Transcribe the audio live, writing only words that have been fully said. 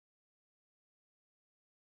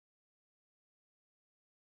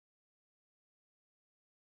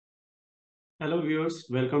Hello viewers,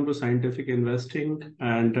 welcome to Scientific Investing,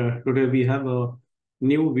 and today we have a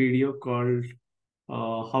new video called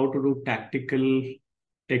how to do tactical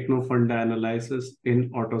technofunda analysis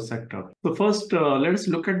in auto sector. So first, let us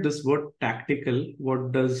look at this word tactical.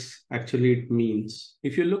 What does actually it means?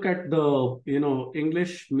 If you look at the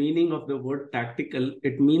English meaning of the word tactical,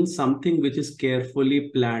 it means something which is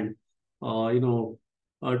carefully planned. To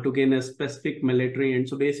gain a specific military end.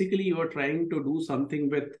 So basically, you are trying to do something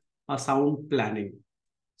with a sound planning.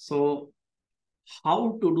 So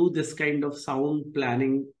how to do this kind of sound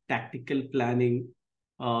planning, tactical planning,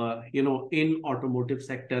 in automotive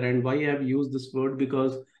sector, and why I have used this word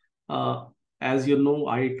because, as you know,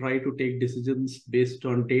 I try to take decisions based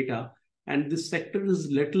on data, and this sector is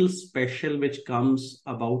little special, which comes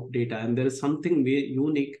about data, and there is something very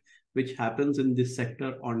unique which happens in this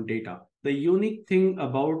sector on data. The unique thing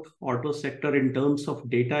about auto sector in terms of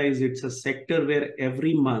data is it's a sector where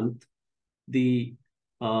every month the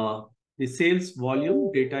uh, the sales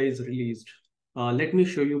volume data is released. Let me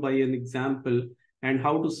show you by an example and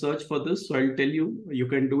how to search for this. So I'll tell you, you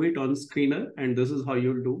can do it on Screener, and this is how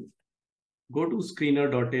you'll do. Go to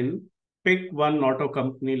screener.in, pick one auto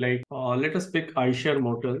company like, let us pick iShare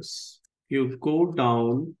Motors. You go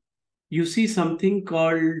down, you see something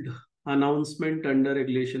called announcement under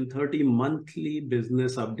regulation 30 monthly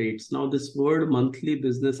business updates. Now this word monthly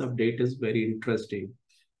business update is very interesting.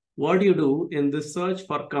 What do you do in this search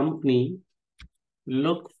for company?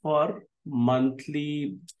 Look for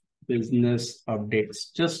monthly business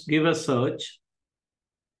updates. Just give a search.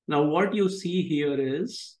 Now what you see here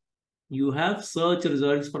is you have search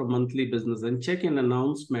results for monthly business, and check in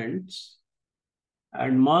announcements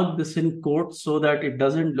and mark this in quotes so that it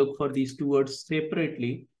doesn't look for these two words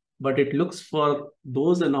separately, but it looks for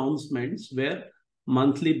those announcements where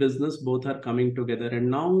monthly business both are coming together. And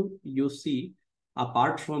now you see,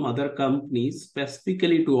 apart from other companies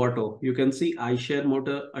specifically to auto, you can see iShare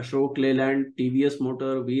Motor, Ashok Leyland, TVS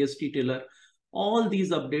Motor, VST Tiller. All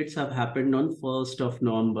these updates have happened on 1st of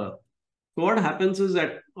November. So what happens is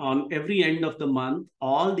that on every end of the month,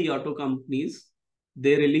 all the auto companies,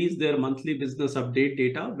 they release their monthly business update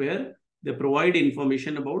data where they provide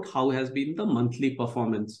information about how has been the monthly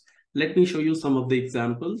performance. Let me show you some of the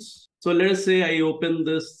examples. So let us say I open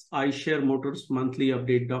this iShare Motors monthly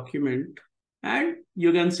update document, and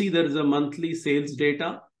you can see there is a monthly sales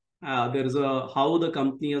data. There is a how the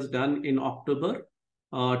company has done in October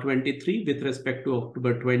 23 with respect to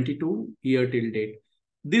October 22 year till date.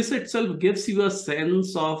 This itself gives you a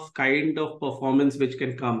sense of kind of performance which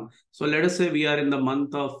can come. So let us say we are in the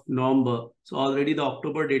month of November. So already the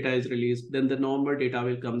October data is released, then the November data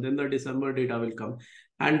will come, then the December data will come.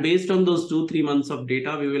 And based on those 2-3 months of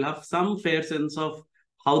data, we will have some fair sense of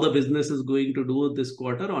how the business is going to do this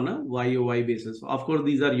quarter on a YOY basis. Of course,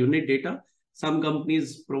 these are unit data. Some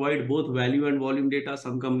companies provide both value and volume data.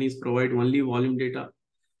 Some companies provide only volume data.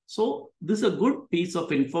 So this is a good piece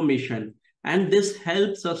of information. And this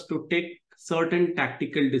helps us to take certain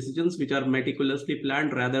tactical decisions which are meticulously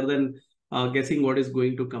planned rather than guessing what is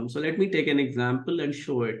going to come. So let me take an example and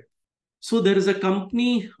show it. So there is a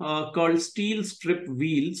company called Steel Strip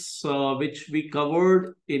Wheels, which we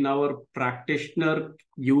covered in our practitioner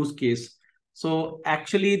use case. So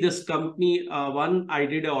actually this company, I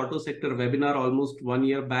did an auto sector webinar almost 1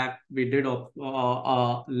 year back. We did a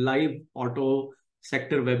live auto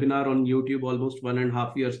sector webinar on YouTube almost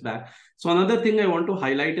 1.5 years back. So another thing I want to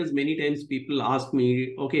highlight is many times people ask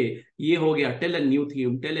me, okay, ye ho gaya, tell a new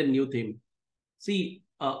theme, tell a new theme. See,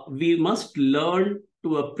 we must learn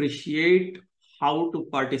to appreciate how to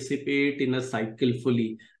participate in a cycle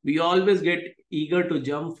fully. We always get eager to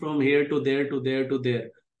jump from here to there, to there, to there.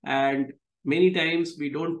 And many times we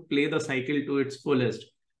don't play the cycle to its fullest.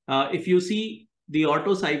 If you see the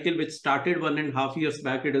auto cycle, which started 1.5 years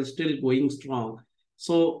back, it is still going strong.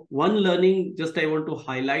 So one learning just I want to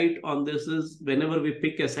highlight on this is whenever we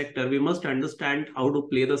pick a sector, we must understand how to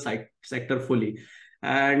play the sector fully.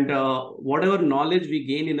 And whatever knowledge we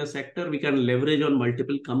gain in a sector, we can leverage on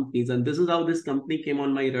multiple companies. And this is how this company came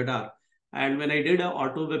on my radar. And when I did an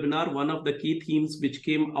auto webinar, one of the key themes which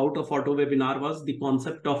came out of auto webinar was the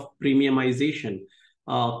concept of premiumization.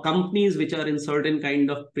 Companies which are in certain kind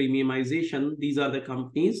of premiumization, these are the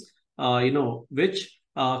companies, which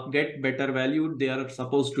get better valued. They are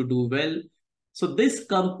supposed to do well. So this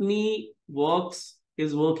company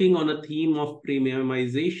is working on a theme of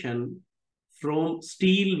premiumization from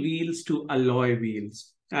steel wheels to alloy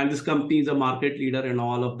wheels. And this company is a market leader and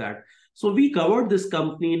all of that. So we covered this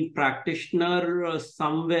company in practitioner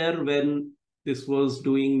somewhere when this was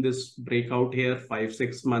doing this breakout here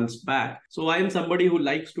 5-6 months back. So I am somebody who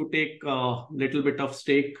likes to take a little bit of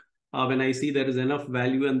stake when I see there is enough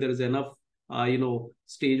value and there is enough,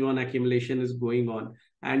 stage one accumulation is going on.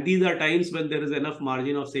 And these are times when there is enough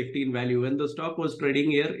margin of safety in value. When the stock was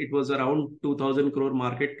trading here, it was around 2000 crore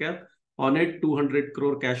market cap on a 200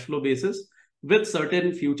 crore cash flow basis with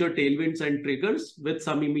certain future tailwinds and triggers with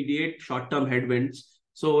some immediate short-term headwinds.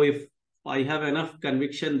 So if I have enough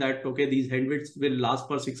conviction that, okay, these headwinds will last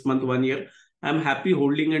for 6 months, 1 year, I'm happy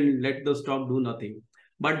holding and let the stock do nothing.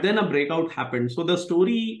 But then a breakout happened. So the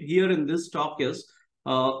story here in this stock is,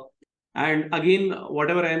 and again,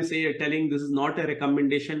 whatever I am telling, this is not a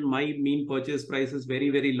recommendation. My mean purchase price is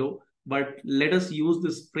very, very low. But let us use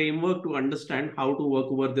this framework to understand how to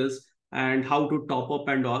work over this and how to top up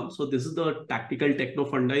and all. So this is the tactical Techno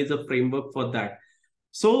Funda is a framework for that.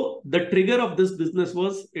 So the trigger of this business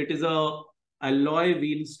was, it is a alloy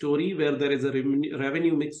wheel story where there is a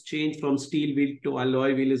revenue mix change from steel wheel to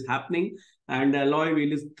alloy wheel is happening. And alloy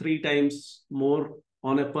wheel is 3 times more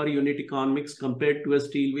on a per unit economics compared to a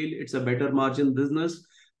steel wheel. It's a better margin business.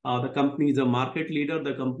 The company is a market leader.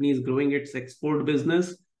 The company is growing its export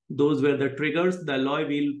business. Those were the triggers. The alloy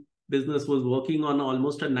wheel business was working on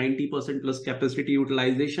almost a 90% plus capacity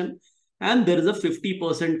utilization. And there is a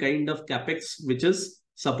 50% kind of capex, which is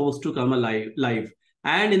supposed to come live.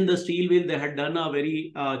 And in the steel wheel, they had done a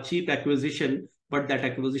very cheap acquisition, but that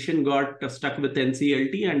acquisition got stuck with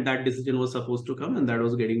NCLT and that decision was supposed to come and that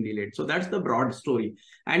was getting delayed. So that's the broad story.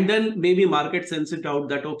 And then maybe market sends it out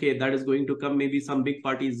that, okay, that is going to come. Maybe some big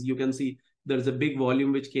parties, you can see there's a big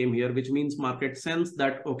volume which came here, which means market sense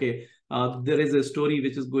that, okay, there is a story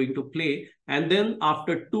which is going to play. And then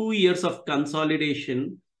after 2 years of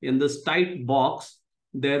consolidation in this tight box,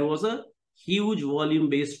 there was a huge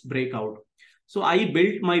volume-based breakout. So I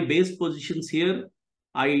built my base positions here.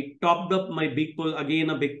 I topped up my big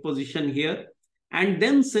position here. And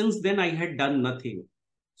then since then I had done nothing.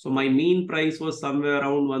 So my mean price was somewhere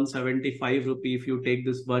around 175 rupee. If you take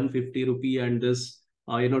this 150 rupee and this,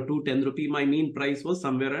 210 rupee, my mean price was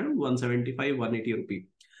somewhere around 175, 180 rupee.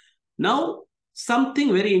 Now,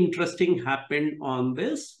 something very interesting happened on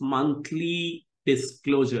this monthly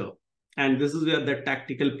disclosure. And this is where the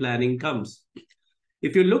tactical planning comes.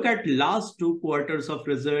 If you look at last 2 quarters of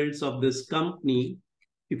results of this company,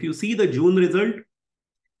 if you see the June result,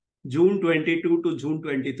 June 22 to June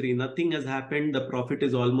 23, nothing has happened. The profit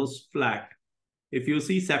is almost flat. If you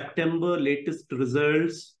see September latest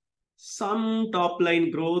results, some top line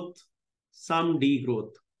growth, some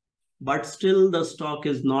degrowth, but still the stock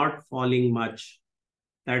is not falling much.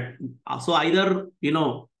 So either,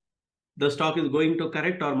 the stock is going to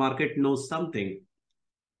correct or market knows something.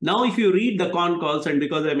 Now, if you read the con calls, and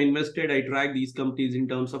because I'm invested, I track these companies in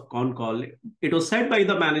terms of con call, it was said by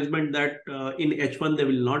the management that in H1, they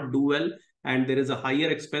will not do well and there is a higher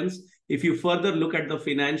expense. If you further look at the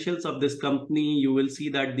financials of this company, you will see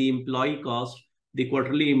that the employee cost, the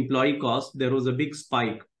quarterly employee cost, there was a big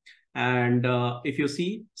spike. And if you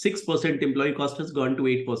see 6% employee cost has gone to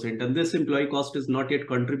 8%, and this employee cost is not yet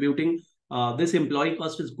contributing. This employee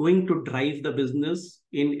cost is going to drive the business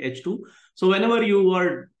in H2. So whenever you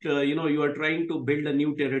are, you are trying to build a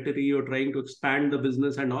new territory, you're trying to expand the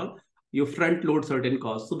business and all, you front load certain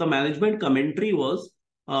costs. So the management commentary was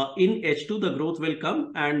in H2, the growth will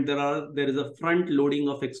come and there is a front loading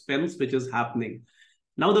of expense which is happening.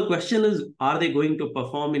 Now the question is, are they going to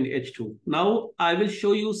perform in H2? Now I will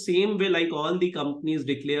show you same way like all the companies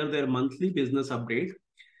declare their monthly business update.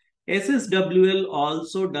 SSWL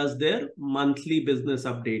also does their monthly business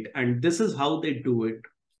update, and this is how they do it.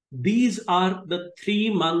 These are the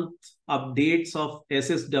 3-month updates of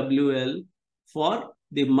SSWL for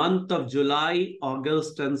the month of July,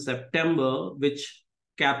 August, and September, which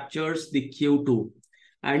captures the Q2.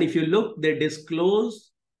 And if you look, they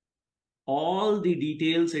disclose all the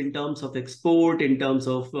details in terms of export, in terms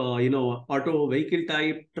of, auto vehicle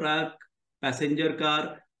type, truck, passenger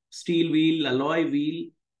car, steel wheel, alloy wheel,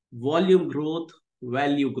 volume growth,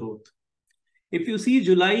 value growth. If you see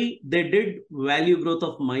July, they did value growth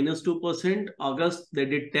of -2%. August, they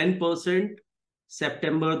did 10%.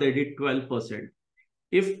 September, they did 12%.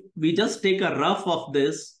 If we just take a rough of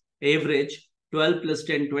this average, 12 plus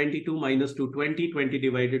 10, 22 minus 2, 20, 20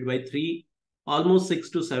 divided by 3, almost 6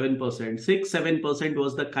 to 7%. 6-7%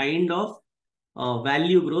 was the kind of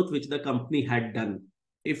value growth which the company had done.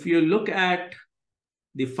 If you look at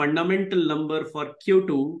the fundamental number for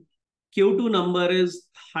Q2 number is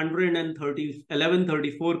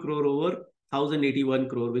 1134 crore over 1081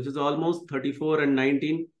 crore, which is almost 34 and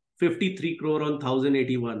 19, 53 crore on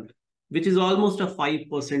 1081, which is almost a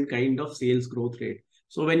 5% kind of sales growth rate.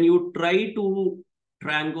 So when you try to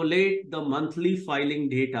triangulate the monthly filing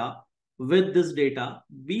data with this data,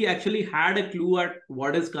 we actually had a clue at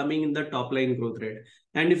what is coming in the top line growth rate.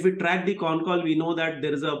 And if we track the con call, we know that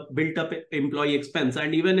there is a built up employee expense.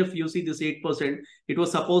 And even if you see this 8%, it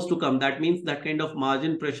was supposed to come. That means that kind of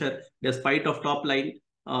margin pressure, despite of top line,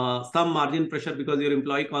 some margin pressure because your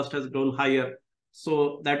employee cost has grown higher.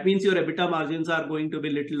 So that means your EBITDA margins are going to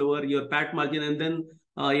be little lower, your PAT margin, and then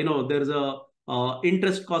there's a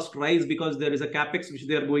interest cost rise because there is a capex which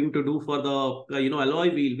they are going to do for the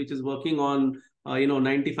alloy wheel, which is working on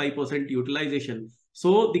 95% utilization.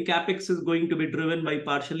 So the capex is going to be driven by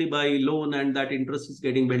partially by loan, and that interest is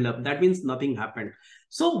getting built up. That means nothing happened.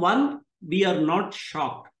 So one, we are not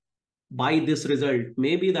shocked by this result.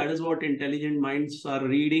 Maybe that is what intelligent minds are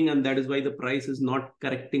reading, and that is why the price is not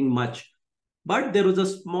correcting much. But there was a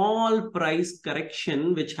small price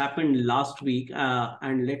correction which happened last week.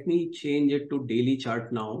 And let me change it to daily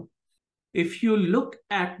chart now. If you look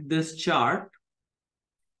at this chart,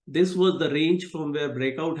 this was the range from where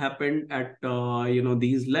breakout happened at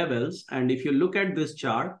these levels. And if you look at this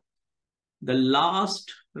chart, the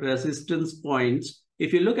last resistance points,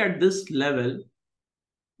 if you look at this level,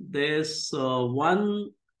 there's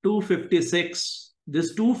 256.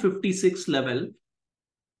 This 256 level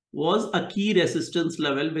was a key resistance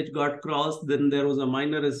level which got crossed. Then there was a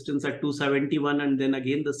minor resistance at 271, and then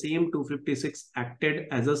again the same 256 acted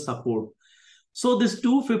as a support. So this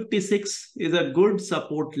 256 is a good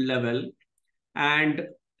support level, and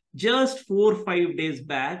just 4 or 5 days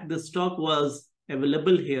back the stock was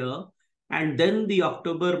available here, and then the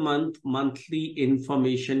October monthly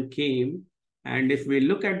information came. And if we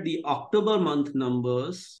look at the October month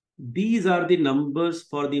numbers, these are the numbers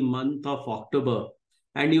for the month of October.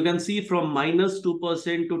 And you can see from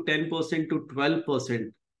 -2% to 10% to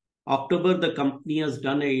 12%. October, the company has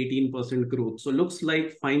done a 18% growth. So looks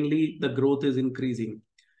like finally the growth is increasing.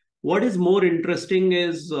 What is more interesting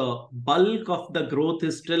is bulk of the growth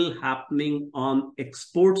is still happening on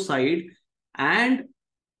export side and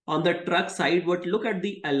on the truck side. But look at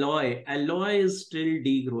the alloy. Alloy is still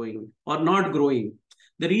degrowing or not growing.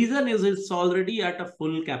 The reason is it's already at a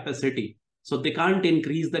full capacity. So they can't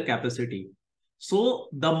increase the capacity. So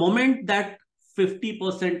the moment that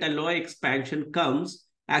 50% alloy expansion comes,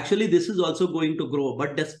 actually this is also going to grow.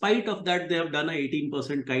 But despite of that, they have done a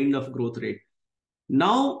 18% kind of growth rate.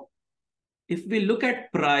 Now, if we look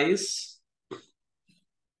at price,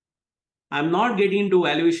 I'm not getting into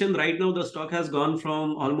valuation. Right now, the stock has gone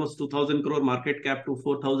from almost 2,000 crore market cap to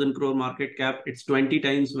 4,000 crore market cap. It's 20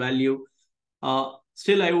 times value.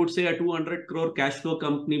 Still, I would say a 200 crore cash flow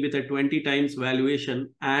company with a 20 times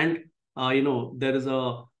valuation. And there is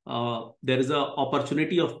a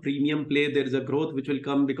opportunity of premium play. There is a growth which will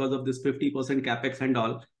come because of this 50% capex and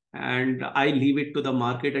all. And I leave it to the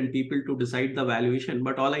market and people to decide the valuation.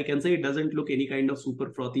 But all I can say, it doesn't look any kind of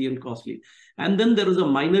super frothy and costly. And then there is a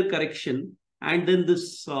minor correction. And then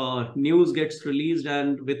this news gets released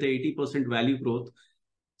and with 80% value growth.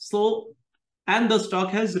 So, and the stock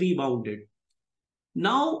has rebounded.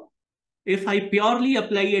 Now, if I purely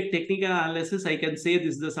apply a technical analysis, I can say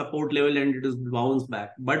this is the support level and it is bounced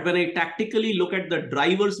back. But when I tactically look at the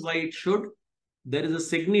drivers why it should, there is a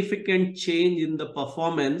significant change in the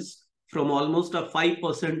performance from almost a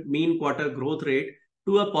 5% mean quarter growth rate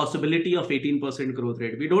to a possibility of 18% growth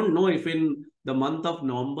rate. We don't know if in the month of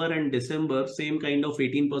November and December, same kind of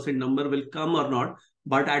 18% number will come or not,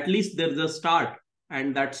 but at least there's a start.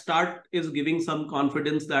 And that start is giving some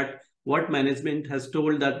confidence that what management has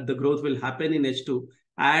told that the growth will happen in H2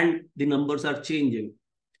 and the numbers are changing.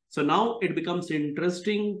 So now it becomes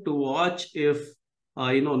interesting to watch if,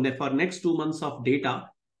 for next 2 months of data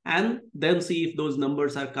and then see if those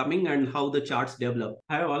numbers are coming and how the charts develop.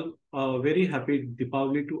 Hi all, very happy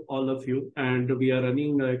Deepavali to all of you. And we are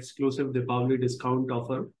running an exclusive Deepavali discount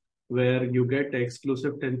offer where you get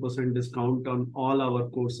exclusive 10% discount on all our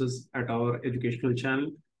courses at our educational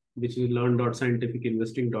channel, which is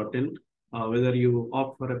learn.scientificinvesting.in. Whether you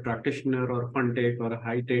opt for a practitioner or fun tech or a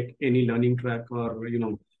high tech, any learning track, or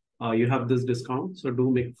you have this discount. So do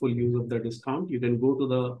make full use of the discount. You can go to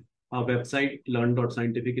the website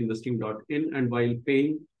learn.scientificinvesting.in, and while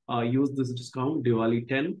paying, use this discount Diwali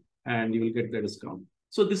 10 and you will get the discount.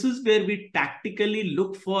 So this is where we tactically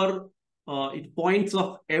look for points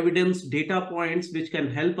of evidence, data points, which can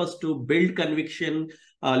help us to build conviction,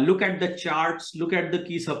 look at the charts, look at the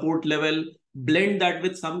key support level, blend that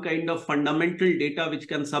with some kind of fundamental data which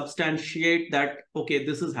can substantiate that, okay,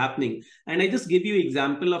 this is happening. And I just give you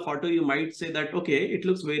example of auto. You might say that, okay, it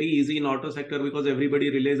looks very easy in auto sector because everybody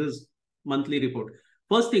releases monthly report.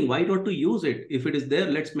 First thing, why not to use it? If it is there,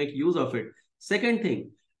 let's make use of it. Second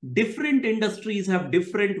thing, different industries have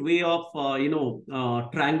different way of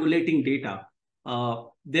triangulating data.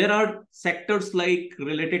 There are sectors like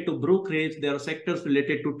related to brokerage, there are sectors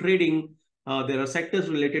related to trading, there are sectors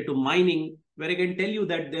related to mining, where I can tell you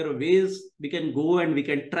that there are ways we can go and we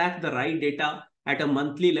can track the right data at a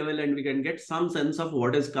monthly level and we can get some sense of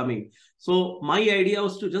what is coming. So my idea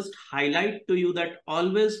was to just highlight to you that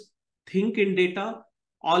always think in data,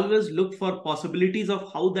 always look for possibilities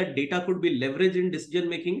of how that data could be leveraged in decision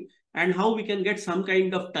making and how we can get some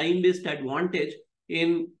kind of time-based advantage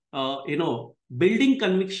in building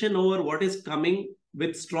conviction over what is coming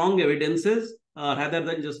with strong evidences rather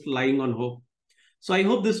than just lying on hope. So I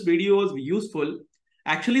hope this video was useful.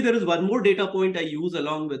 Actually, there is one more data point I use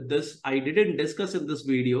along with this. I didn't discuss in this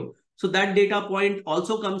video. So that data point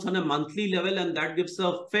also comes on a monthly level, and that gives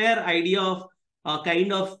a fair idea of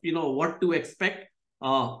what to expect.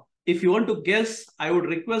 If you want to guess, I would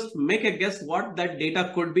request make a guess what that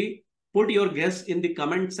data could be. Put your guess in the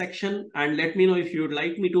comment section and let me know if you would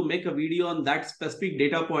like me to make a video on that specific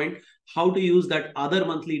data point, how to use that other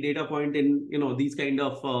monthly data point in these kind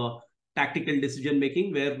of tactical decision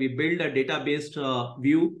making, where we build a data-based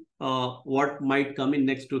view what might come in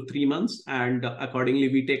next to 3 months, and accordingly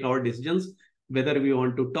we take our decisions whether we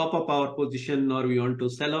want to top up our position or we want to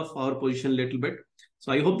sell off our position a little bit.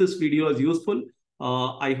 So I hope this video is useful.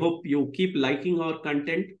 I hope you keep liking our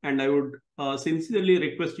content, and I would sincerely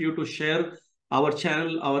request you to share our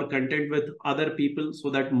channel, our content with other people so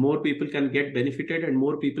that more people can get benefited and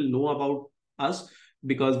more people know about us,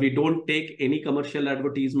 because we don't take any commercial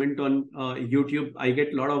advertisement on YouTube. I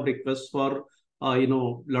get a lot of requests for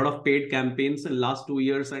lot of paid campaigns in last 2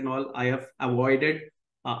 years and all. I have avoided.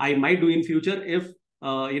 I might do in future if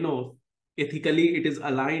ethically it is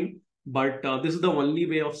aligned, but this is the only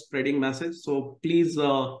way of spreading message. So please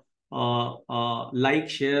like,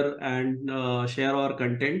 share, and share our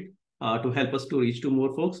content to help us to reach to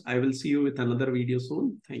more folks. I will see you with another video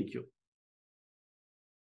soon. Thank you.